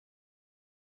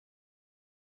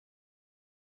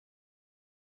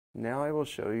Now I will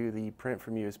show you the print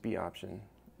from USB option.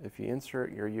 If you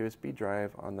insert your USB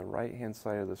drive on the right hand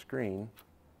side of the screen,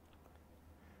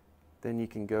 then you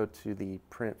can go to the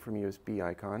print from USB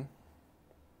icon.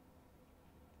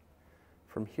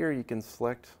 From here you can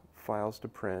select files to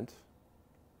print.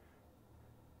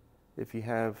 If you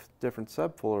have different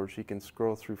subfolders, you can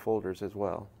scroll through folders as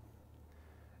well.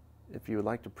 If you would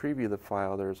like to preview the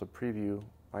file, there's a preview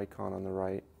icon on the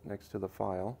right next to the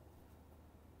file.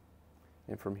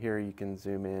 And from here you can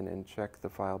zoom in and check the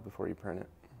file before you print it.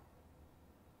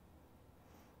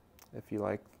 If you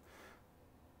like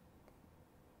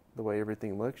the way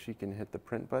everything looks, you can hit the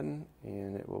print button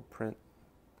and it will print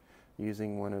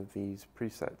using one of these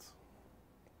presets.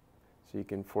 So you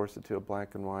can force it to a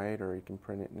black and white, or you can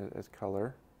print it as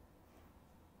color.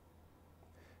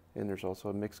 And there's also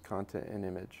a mixed content and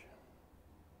image.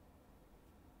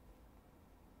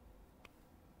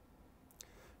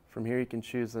 From here you can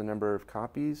choose the number of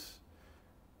copies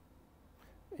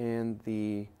and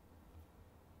the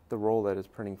roll that it's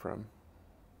printing from.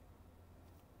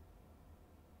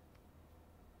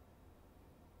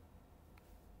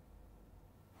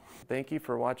 Thank you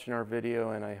for watching our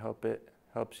video, and I hope it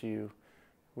helps you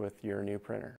with your new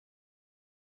printer.